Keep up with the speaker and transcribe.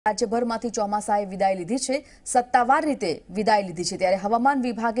રાજ્યભરમાંથી ચોમાસાએ વિદાય લીધી છે, સત્તાવાર રીતે વિદાય લીધી છે, ત્યારે હવામાન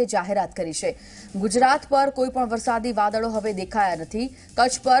વિભાગે જાહેરાત કરી છે ગુજરાત પર કોઈ પણ વરસાદી વાદળો હવે દેખાયા નથી।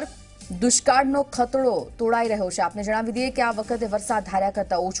 કચ્છ પર દુષ્કાળનો ખતરો તોડાઈ રહ્યો છે। આપને જણાવી દઈએ કે આ વખતે વરસાદ ધાર્યા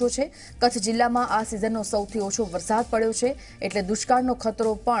કરતા ઓછો છે। કચ્છ જિલ્લામાં આ સિઝનનો સૌથી ઓછો વરસાદ પડ્યો છે, એટલે દુષ્કાળનો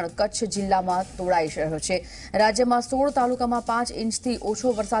ખતરો પણ કચ્છ જિલ્લામાં તોડાઈ રહ્યો છે। રાજ્યમાં 16 તાલુકામાં 5 ઇંચથી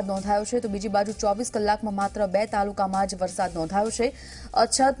ઓછો વરસાદ નોંધાયો છે, તો બીજી બાજુ 24 કલાકમાં માત્ર 2 તાલુકામાં જ વરસાદ નોંધાયો છે।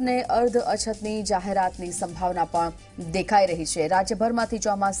 અછત ને અર્ધ અછતની જાહેરાતની સંભાવના પણ દેખાઈ રહી છે। રાજ્યભરમાંથી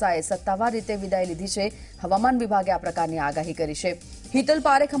ચોમાસાએ સત્તાવાર રીતે વિદાય લીધી છે। હવામાન વિભાગે આ પ્રકારની આગાહી કરી છે। હિતલ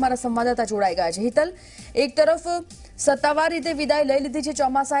પારેખ અમારા સંવાદદાતા જોડાઈ ગયા છે। હિતલ, એક તરફ સત્તાવાર રીતે વિદાય લઈ લીધી છે,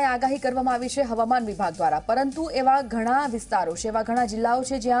 ચોમાસાએ આગાહી કરવામાં આવી છે હવામાન વિભાગ દ્વારા, પરંતુ એવા ઘણા વિસ્તારો છે, એવા ઘણા જિલ્લાઓ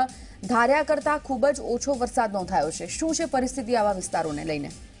છે જ્યાં ધાર્યા કરતા ખૂબ જ ઓછો વરસાદ નોંધાયો છે। શું છે પરિસ્થિતિ આવા વિસ્તારોને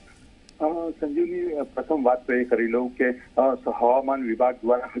લઈને? સંજીવની, પ્રથમ વાત તો એ કરી લઉં કે હવામાન વિભાગ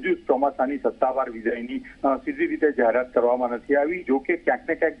દ્વારા હજુ ચોમાસાની સત્તાવાર વિદાયની સીધી રીતે જાહેરાત કરવામાં નથી આવી। જો કે ક્યાંક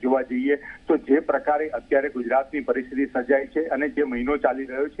ને ક્યાંક જોવા જઈએ તો જે પ્રકારે અત્યારે ગુજરાતની પરિસ્થિતિ સર્જાઈ છે અને જે મહિનો ચાલી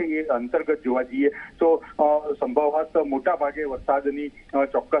રહ્યો છે એ અંતર્ગત જોવા જઈએ તો સંભવત મોટા ભાગે વરસાદની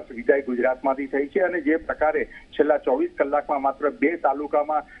ચોક્કસ વિદાય ગુજરાતમાંથી થઈ છે। અને જે પ્રકારે છેલ્લા 24 કલાકમાં માત્ર 2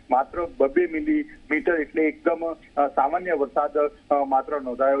 તાલુકામાં માત્ર 2 મિલીમીટર એટલે એકદમ સામાન્ય વરસાદ માત્ર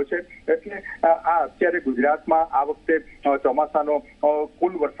નોંધાયો છે। એટલે આ અત્યારે ગુજરાતમાં આ વખતે ચોમાસાનો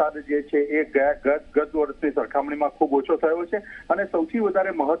કુલ વરસાદ જે છે એ ગત વર્ષની સરખામણીમાં ખૂબ ઓછો થયો છે। અને સૌથી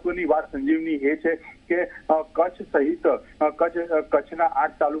વધારે મહત્વની વાત સંજીવની એ છે કે કચ્છ સહિત કચ્છના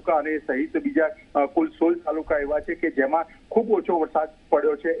 8 તાલુકા અને સહિત બીજા કુલ 16 તાલુકા એવા છે કે જેમાં ખૂબ ઓછો વરસાદ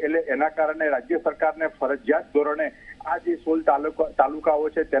પડ્યો છે। એટલે એના કારણે રાજ્ય સરકારને ફરજિયાત ધોરણે આ જે 16 તાલુકાઓ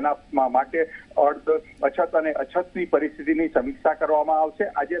છે તેના માટે અર્ધ અછત અને અછતની પરિસ્થિતિની સમીક્ષા કરવામાં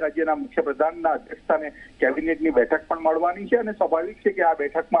આવશે। આજે રાજ્યના મુખ્યપ્રધાનના અધ્યક્ષસ્થાને કેબિનેટની બેઠક પણ મળવાની છે અને સ્વાભાવિક છે કે આ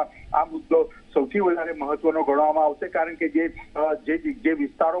બેઠકમાં આ મુદ્દો સૌથી વધારે મહત્વનો ગણવામાં આવશે, કારણ કે જે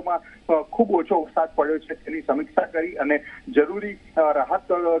વિસ્તારોમાં ખૂબ ઓછો વરસાદ પડ્યો છે તેની સમીક્ષા કરી અને જરૂરી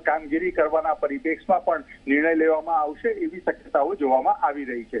રાહત કામગીરી કરવાના પરિપ્રેક્ષમાં પણ નિર્ણય લેવામાં આવશે એવી શક્યતાઓ જોવામાં આવી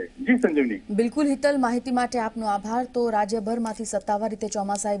રહી છે। જી સંજીવની। બિલકુલ હિતલ, માહિતી માટે આપનો આભાર। તો રાજ્યભરમાંથી સત્તાવાર રીતે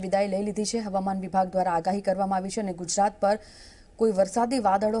ચોમાસાએ વિદાય લઈ લીધી છે। હવામાન વિભાગ દ્વારા આગાહી કરવામાં આવી છે અને ગુજરાત પર કોઈ વરસાદી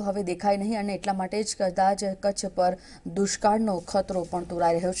વાદળો હવે દેખાય નહીં અને એટલા માટે જ કદાચ કચ્છ પર દુષ્કાળનો ખતરો પણ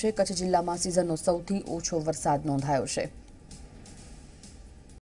તોડાઈ રહ્યો છે। કચ્છ જિલ્લામાં સિઝનનો સૌથી ઓછો વરસાદ નોંધાયો છે।